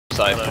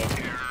side.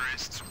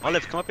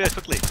 Olive, come up here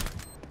quickly.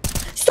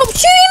 Stop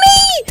shooting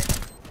me!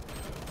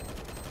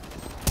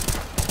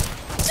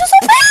 Just a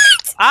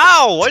bit!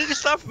 Ow! Why did you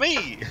stop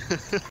me?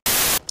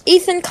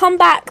 Ethan, come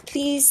back,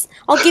 please.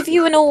 I'll give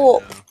you an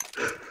AWP.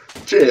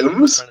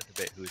 James?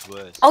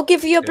 I'll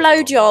give you a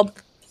blowjob.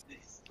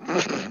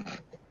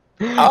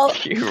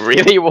 You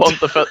really want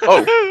the first?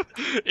 Oh,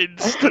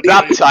 Instantly.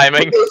 that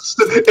timing.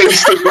 Instantly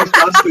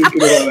fast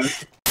thinking about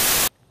it.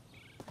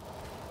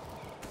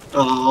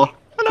 Oh,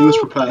 he was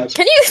prepared.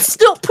 Can you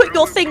stop putting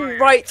your thing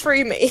right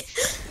through me?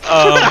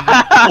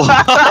 As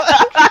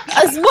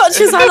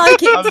much as I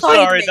like it, I'm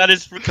sorry, that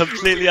is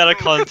completely out of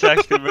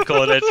context and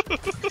recorded.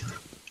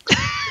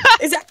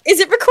 Is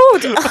it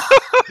recorded?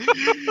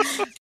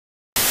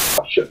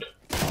 Oh, shit.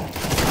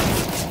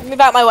 Move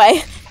out my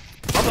way.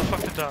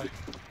 Motherfucker die.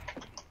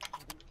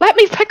 Let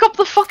me pick up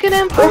the fucking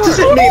M4. What does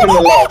it mean in the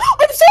log?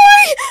 I'm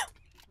sorry!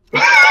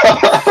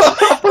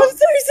 I'm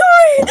so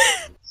sorry!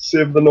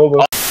 Save the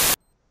Nova.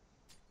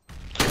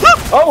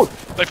 Oh!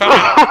 They found me.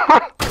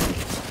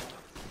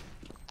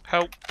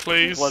 Help,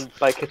 please. One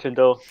by kitchen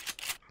door.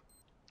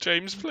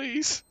 James,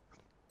 please.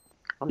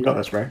 You got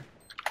this, right?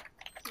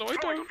 No, I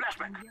don't.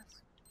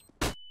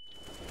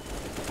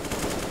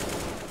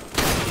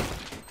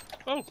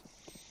 Oh.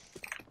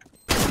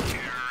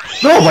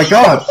 Oh my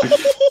god!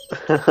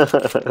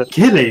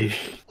 Gilly!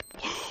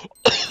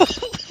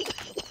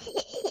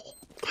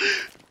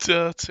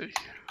 Dirty.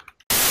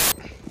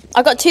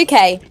 I got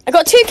 2k. I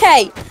got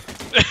 2k!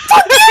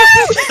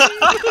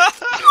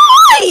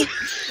 Why?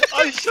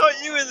 I shot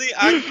you in the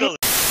ankle.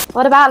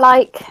 What about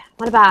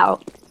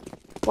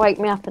wake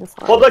me up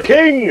inside? For the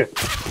king!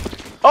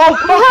 Oh,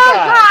 fuck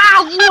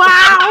that!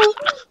 Wow!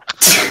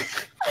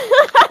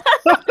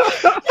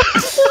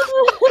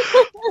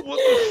 What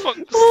the fuck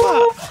was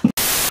that?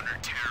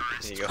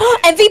 There you go.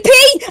 MVP!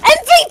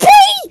 MVP!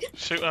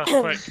 Shoot her,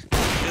 quick.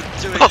 You're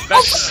doing better.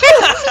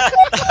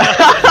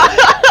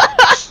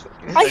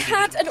 I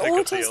had an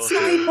auto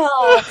sniper.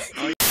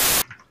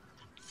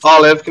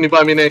 Olive, can you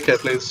buy me an AK,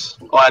 please?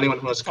 Or anyone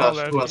who has cash.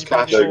 Olive, Who has can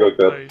you cash. buy me all,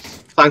 please?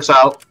 Thanks,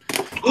 Al.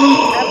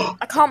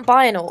 I can't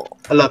buy an AWP.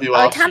 I love you,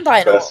 I Al. can buy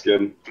an AWP.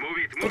 Skin.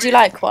 Would you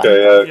like one?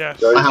 Okay,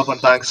 Yes. I have one,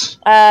 thanks.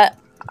 I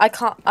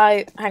can't.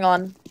 Hang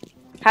on.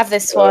 Have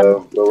this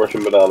one. we're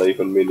working banana,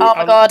 even me. Oh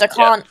my god, I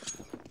can't.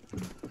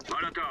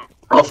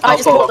 I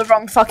just bought the off.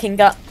 wrong fucking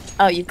gun.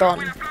 Oh, you're gone.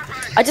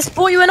 I just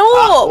bought you an AWP!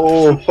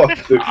 Oh, fuck.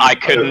 I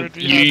couldn't.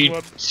 You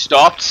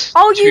stopped.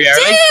 Oh, you too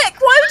early? dick!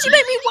 Why would you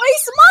make me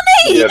waste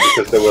money? Yeah,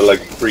 because there were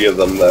like 3 of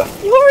them there.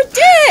 You're a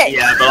dick!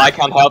 Yeah, but I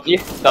can't help you.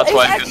 That's It's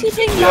why I actually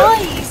couldn't. being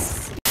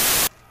nice.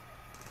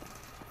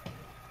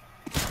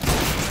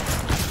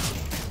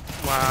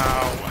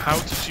 Wow, how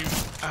did you...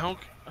 How...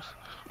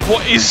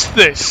 What is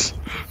this?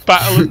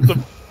 Battle of the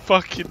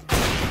fucking...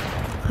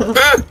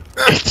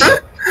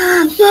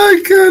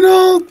 I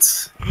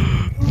cannot!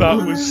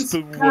 That was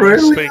the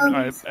worst thing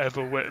I've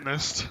ever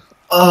witnessed.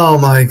 Oh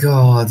my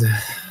god.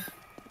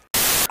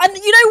 And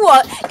you know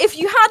what? If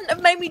you hadn't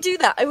have made me do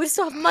that, I would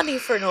still have money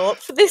for an AWP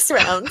for this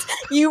round.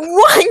 You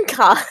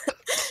wanker!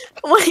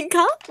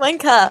 Wanker?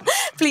 Wanker.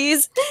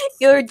 Please,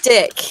 you're a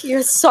dick.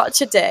 You're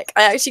such a dick.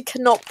 I actually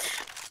cannot...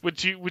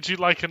 Would you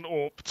like an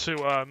AWP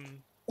to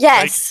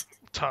Yes! make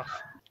tough?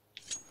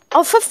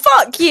 Oh, for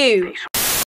fuck you!